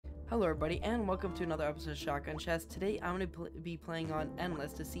Hello everybody and welcome to another episode of Shotgun Chess. Today I'm going to be playing on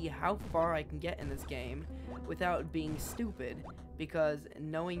Endless to see how far I can get in this game without being stupid, because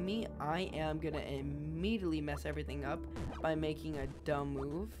knowing me, I am going to immediately mess everything up by making a dumb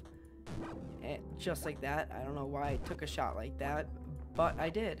move. Just like that. I don't know why I took a shot like that, but I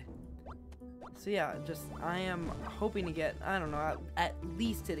did. So yeah, I am hoping to get, I don't know, at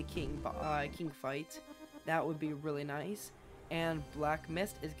least to the king fight. That would be really nice. And Black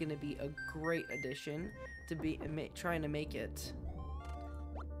Mist is going to be a great addition to be trying to make it.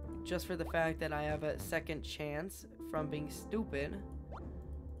 Just for the fact that I have a second chance from being stupid,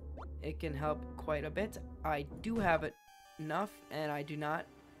 it can help quite a bit. I do have it enough, and I do not,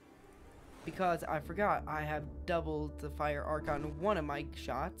 because I forgot I have doubled the fire arc on one of my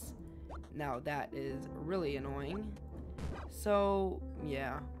shots. Now that is really annoying. So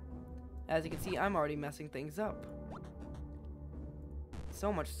yeah, as you can see, I'm already messing things up.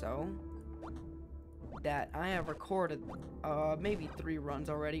 So much so that I have recorded maybe 3 runs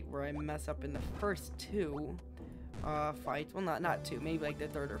already where I mess up in the first 2 fights. Well, not 2, maybe like the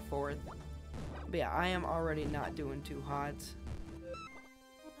 3rd or 4th. But yeah, I am already not doing too hot,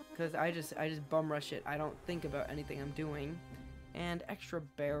 because I just bum rush it. I don't think about anything I'm doing. And extra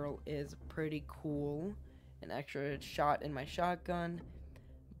barrel is pretty cool, an extra shot in my shotgun.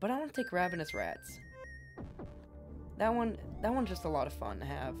 But I want to take Ravenous Rats. That one's just a lot of fun to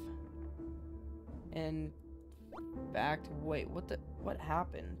have. In fact, wait, what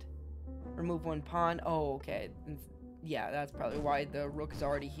happened? Remove 1 pawn. Oh, okay. Yeah, that's probably why the rook is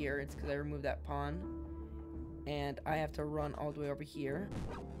already here. It's because I removed that pawn. And I have to run all the way over here.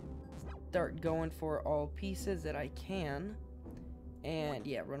 Start going for all pieces that I can. And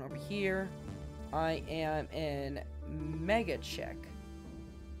yeah, run over here. I am in mega check.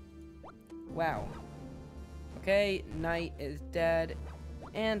 Wow. Okay, knight is dead,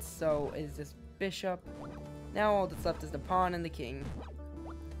 and so is this bishop. Now all that's left is the pawn and the king.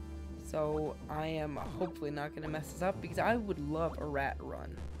 So I am hopefully not going to mess this up, because I would love a rat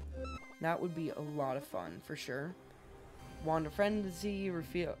run. That would be a lot of fun, for sure. Wand of Frenzy,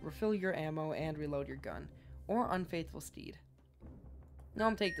 refill your ammo, and reload your gun. Or Unfaithful Steed. No,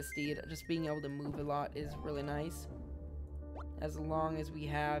 I'm taking the steed. Just being able to move a lot is really nice. As long as we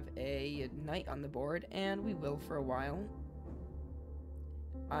have a knight on the board, and we will for a while.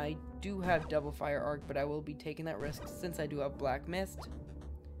 I do have double fire arc, but I will be taking that risk since I do have Black Mist.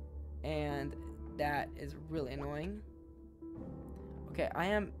 And that is really annoying. Okay, I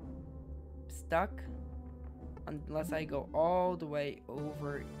am stuck unless I go all the way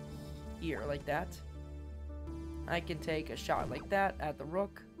over here like that. I can take a shot like that at the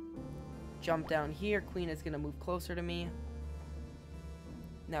rook. Jump down here. Queen is going to move closer to me.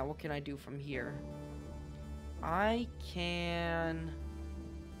 Now, what can I do from here? I can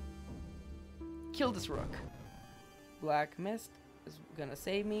kill this rook. Black Mist is gonna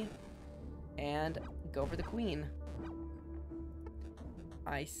save me. And go for the queen.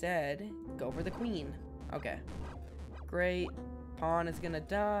 I said go for the queen. Okay. Great. Pawn is gonna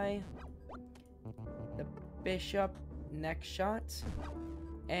die. The bishop, next shot.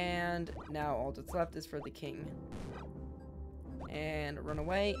 And now all that's left is for the king. And run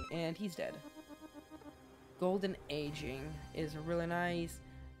away, and he's dead. Golden Aging is really nice.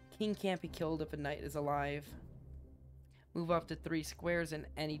 King can't be killed if a knight is alive. Move up to 3 squares in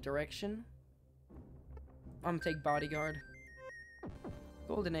any direction. I'm gonna take Bodyguard.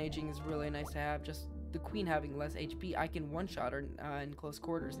 Golden Aging is really nice to have. Just the queen having less HP, I can one-shot her in close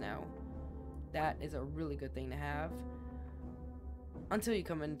quarters now. That is a really good thing to have. Until you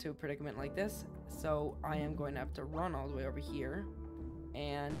come into a predicament like this. So I am going to have to run all the way over here.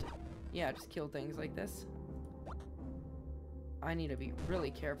 And yeah, just kill things like this. I need to be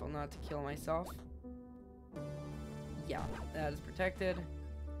really careful not to kill myself. Yeah, that is protected.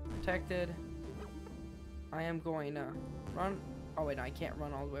 Protected. I am going to run. Oh wait, no, I can't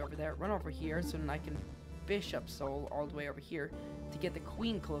run all the way over there. Run over here so then I can bishop soul all the way over here to get the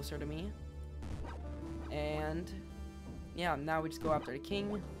queen closer to me. And yeah, now we just go after the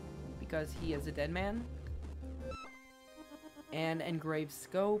king, because he is a dead man. And Engraved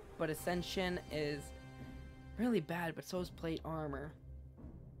Scope, but Ascension is really bad, but so is Plate Armor.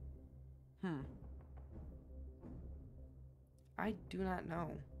 I do not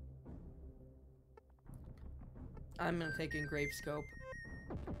know. I'm gonna take Engraved Scope.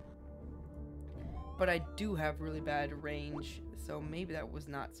 But I do have really bad range, so maybe that was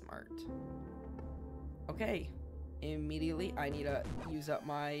not smart. Okay. Immediately, I need to use up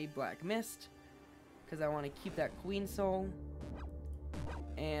my Black Mist, because I want to keep that queen soul.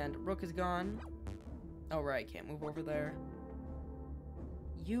 And rook is gone. Oh, right, can't move over there.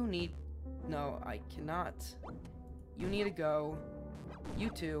 You need... No, I cannot. You need to go. You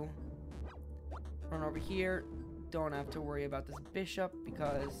two. Run over here. Don't have to worry about this bishop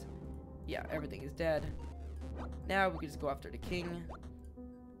because, yeah, everything is dead. Now we can just go after the king.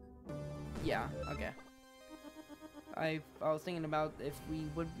 Yeah, okay. I was thinking about if we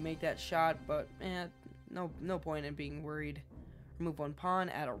would make that shot, but no point in being worried. Remove one pawn,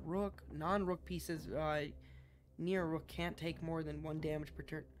 add a rook. Non-rook pieces near a rook can't take more than 1 damage per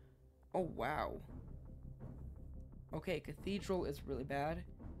turn. Oh, wow. Okay, Cathedral is really bad.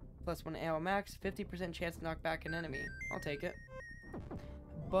 +1 ammo max, 50% chance to knock back an enemy. I'll take it.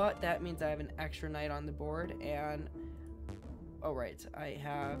 But that means I have an extra knight on the board, and... Oh, right. I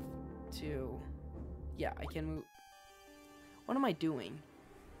have to... Yeah, I can move... What am I doing?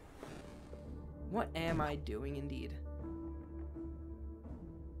 What am I doing, indeed?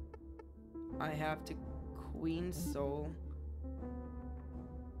 I have to Queen Soul.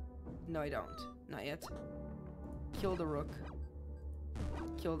 No, I don't. Not yet. Kill the rook.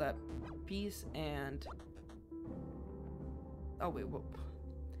 Kill that piece, and... Oh, wait, whoop.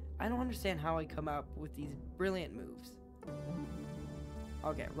 I don't understand how I come up with these brilliant moves.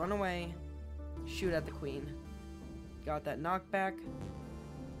 Okay, run away. Shoot at the queen. Got that knockback.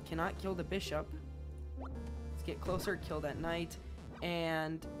 Cannot kill the bishop. Let's get closer, kill that knight.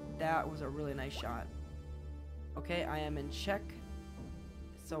 And that was a really nice shot. Okay, I am in check.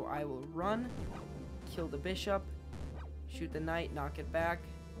 So I will run, kill the bishop, shoot the knight, knock it back,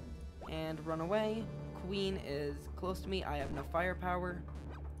 and run away. Queen is close to me. I have no firepower.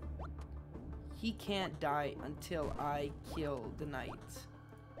 He can't die until I kill the knight.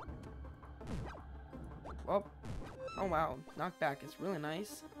 Oh wow, knockback is really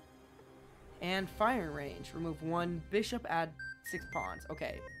nice. And firing range. Remove 1 bishop, add 6 pawns.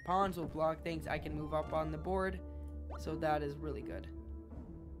 Okay, pawns will block things I can move up on the board, so that is really good.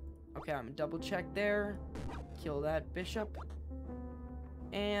 Okay, I'm gonna double check there. Kill that bishop.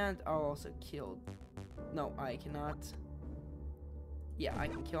 And I'll also kill... No, I cannot. Yeah, I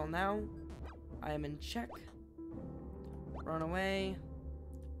can kill now. I am in check. Run away.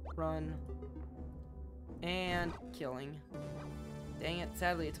 Run. And killing. Dang it,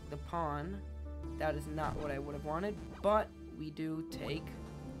 sadly it took the pawn. That is not what I would have wanted, but we do take.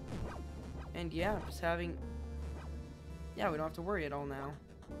 And yeah, just having... Yeah, we don't have to worry at all now.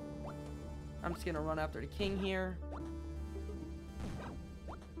 I'm just gonna run after the king here.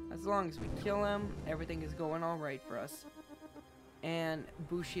 As long as we kill him, everything is going alright for us. And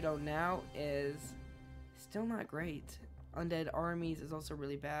Bushido now is still not great. Undead Armies is also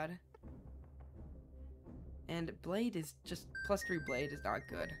really bad. And Blade is just +3 Blade is not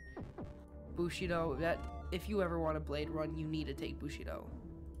good. Bushido, that if you ever want a Blade run, you need to take Bushido,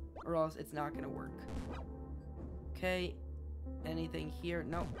 or else it's not gonna work. Okay, anything here?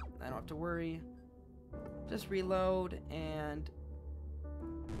 Nope, I don't have to worry. Just reload and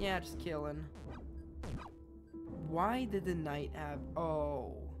yeah, just killing. Why did the knight have...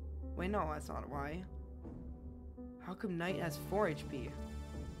 Oh, wait, no, that's not why. How come knight has 4 HP?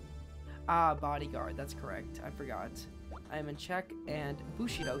 Ah, bodyguard, that's correct. I forgot. I am in check, and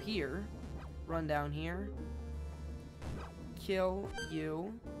Bushido here. Run down here. Kill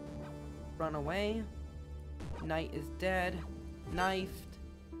you. Run away. Knight is dead. Knifed.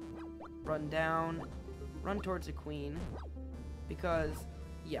 Run down. Run towards the queen. Because,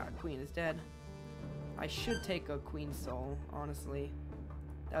 yeah, queen is dead. I should take a queen soul, honestly.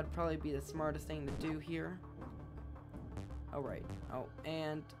 That would probably be the smartest thing to do here. Alright. Oh,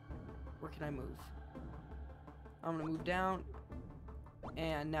 and... Where can I move? I'm gonna move down.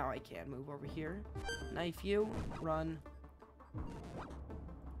 And now I can move over here. Knife you. Run.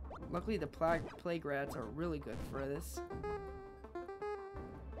 Luckily the plague rats are really good for this.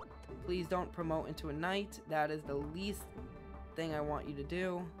 Please don't promote into a knight. That is the least thing I want you to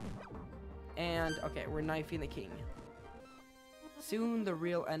do. And, okay, we're knifing the king. Soon the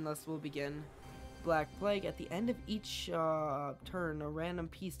real Endless will begin. Black Plague. At the end of each turn, a random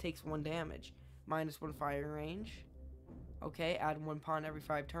piece takes 1 damage. -1 firing range. Okay, add 1 pawn every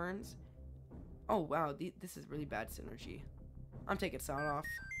 5 turns. Oh, wow, this is really bad synergy. I'm taking sound off.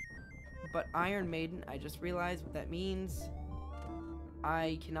 But Iron Maiden, I just realized what that means.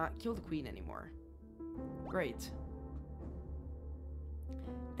 I cannot kill the queen anymore. Great.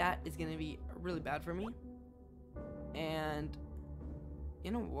 That is going to be really bad for me. And... You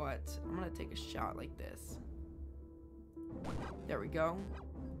know what? I'm gonna take a shot like this. There we go.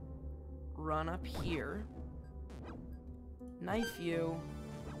 Run up here. Knife you.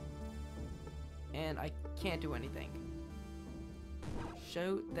 And I can't do anything.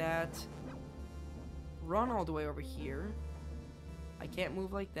 Shoot that. Run all the way over here. I can't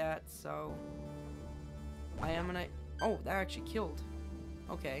move like that, so I am gonna... Oh, that actually killed.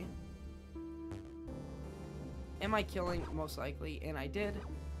 Okay. Am I killing? Most likely, and I did.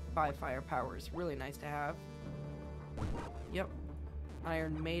 5 fire powers. Really nice to have. Yep.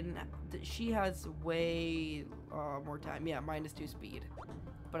 Iron Maiden. She has way more time. Yeah, -2 speed.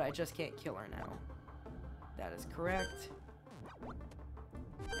 But I just can't kill her now. That is correct.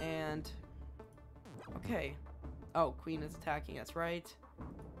 And... Okay. Oh, Queen is attacking us, right?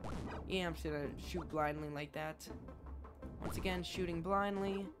 Yeah, I'm just gonna shoot blindly like that. Once again, shooting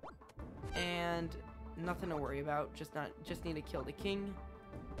blindly. And nothing to worry about. Just need to kill the king.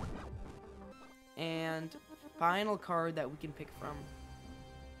 And final card that we can pick from.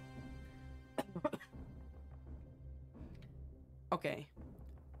 Okay.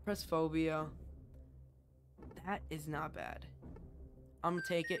 Pressphobia. That is not bad. I'm gonna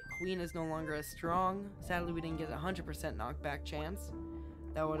take it. Queen is no longer as strong. Sadly, we didn't get a 100% knockback chance.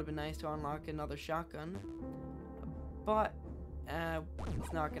 That would have been nice to unlock another shotgun. But,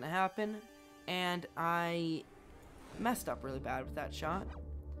 it's not gonna happen. And I messed up really bad with that shot.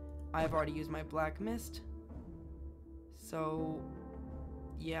 I've already used my Black Mist. So,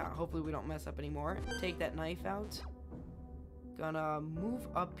 yeah, hopefully we don't mess up anymore. Take that knife out. Gonna move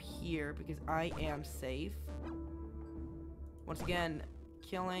up here because I am safe. Once again,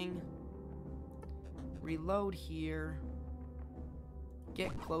 killing. Reload here.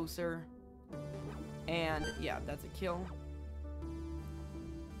 Get closer. And, yeah, that's a kill.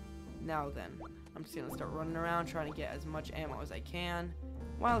 Now then, I'm just gonna start running around trying to get as much ammo as I can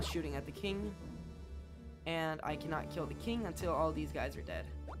while shooting at the king. And I cannot kill the king until all these guys are dead.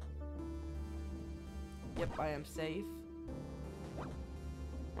 Yep, I am safe.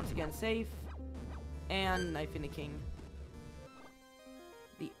 Once again, safe. And knifing the king.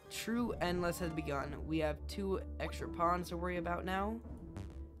 The true endless has begun. We have 2 extra pawns to worry about now.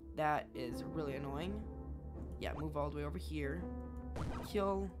 That is really annoying. Yeah, move all the way over here.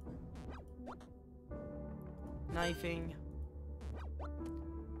 Kill. Knifing.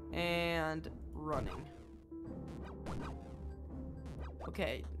 And running.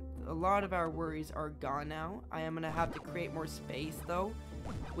 Okay, a lot of our worries are gone now. I am going to have to create more space, though,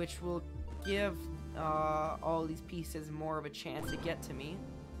 which will give all these pieces more of a chance to get to me.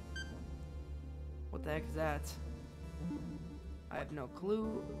 What the heck is that? I have no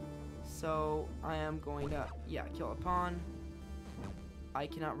clue. So, I am going to, yeah, kill a pawn. I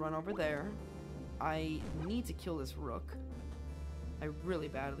cannot run over there. I need to kill this rook. I really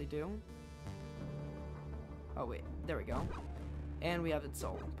badly do. Oh, wait. There we go. And we have its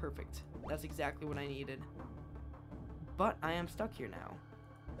soul. Perfect. That's exactly what I needed. But I am stuck here now.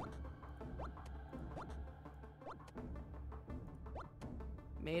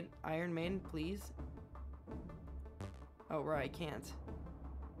 Iron Maiden, please. Oh, right, I can't.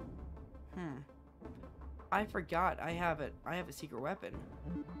 I forgot I have it. I have a secret weapon.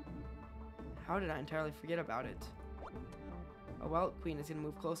 How did I entirely forget about it? Oh well, Queen is gonna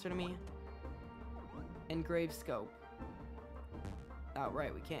move closer to me. Engraved scope. Oh,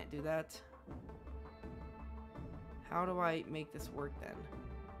 right, we can't do that. How do I make this work then?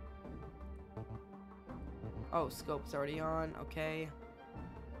 Oh, scope's already on. Okay.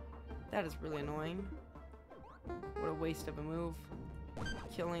 That is really annoying. What a waste of a move.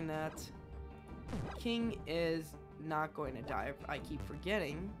 Killing that. King is not going to die. I keep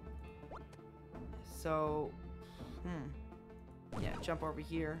forgetting. So, yeah, jump over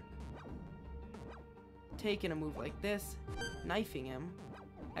here. Taking a move like this. Knifing him.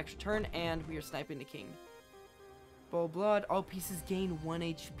 Extra turn, and we are sniping the king. Full blood. All pieces gain 1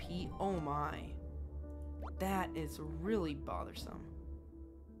 HP. Oh my. That is really bothersome.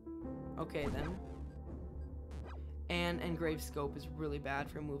 Okay, then. And engraved scope is really bad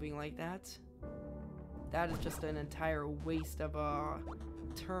for moving like that. That is just an entire waste of a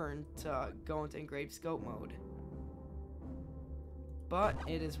turn to go into engraved scope mode. But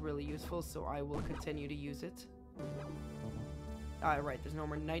it is really useful, so I will continue to use it. Right, there's no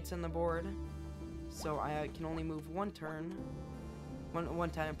more knights on the board. So I can only move one turn. One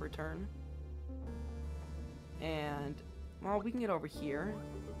time per turn. And, well, we can get over here.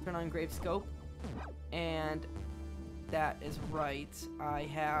 Turn on engraved scope. And that is right. I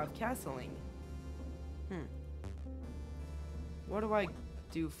have castling. What do I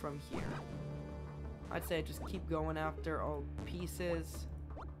do from here? I'd say just keep going after all pieces.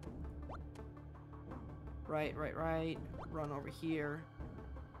 Right. Run over here.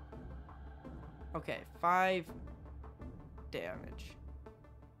 Okay, 5 damage.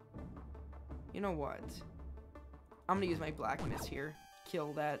 You know what? I'm gonna use my Black Mist here.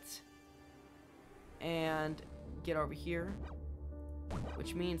 Kill that. And get over here.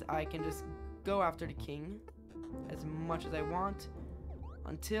 which means I can just go after the king as much as I want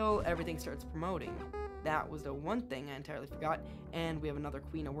until everything starts promoting. That was the one thing I entirely forgot, and we have another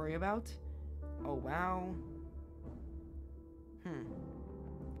queen to worry about. Oh, wow.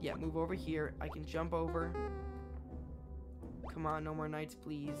 Yeah, move over here. I can jump over. Come on, no more knights,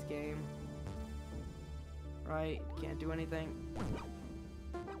 please, game. Right, can't do anything.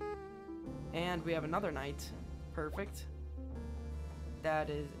 And we have another knight. Perfect. That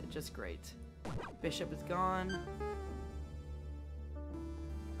is just great. Bishop is gone.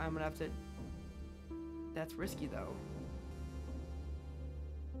 I'm gonna have to... That's risky, though.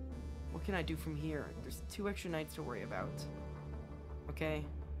 What can I do from here? There's 2 extra knights to worry about. Okay.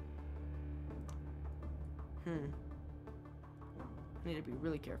 I need to be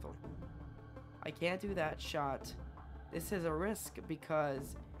really careful. I can't do that shot. This is a risk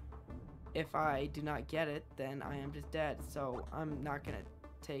because if I do not get it, then I am just dead. So I'm not gonna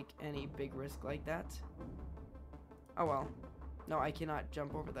take any big risk like that. Oh well. No, I cannot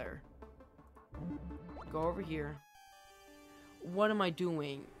jump over there. Go over here. What am I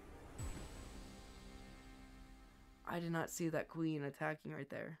doing? I did not see that queen attacking right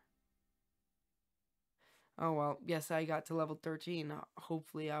there. Oh well, yes, I got to level 13.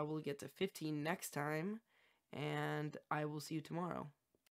 Hopefully I will get to 15 next time. And I will see you tomorrow.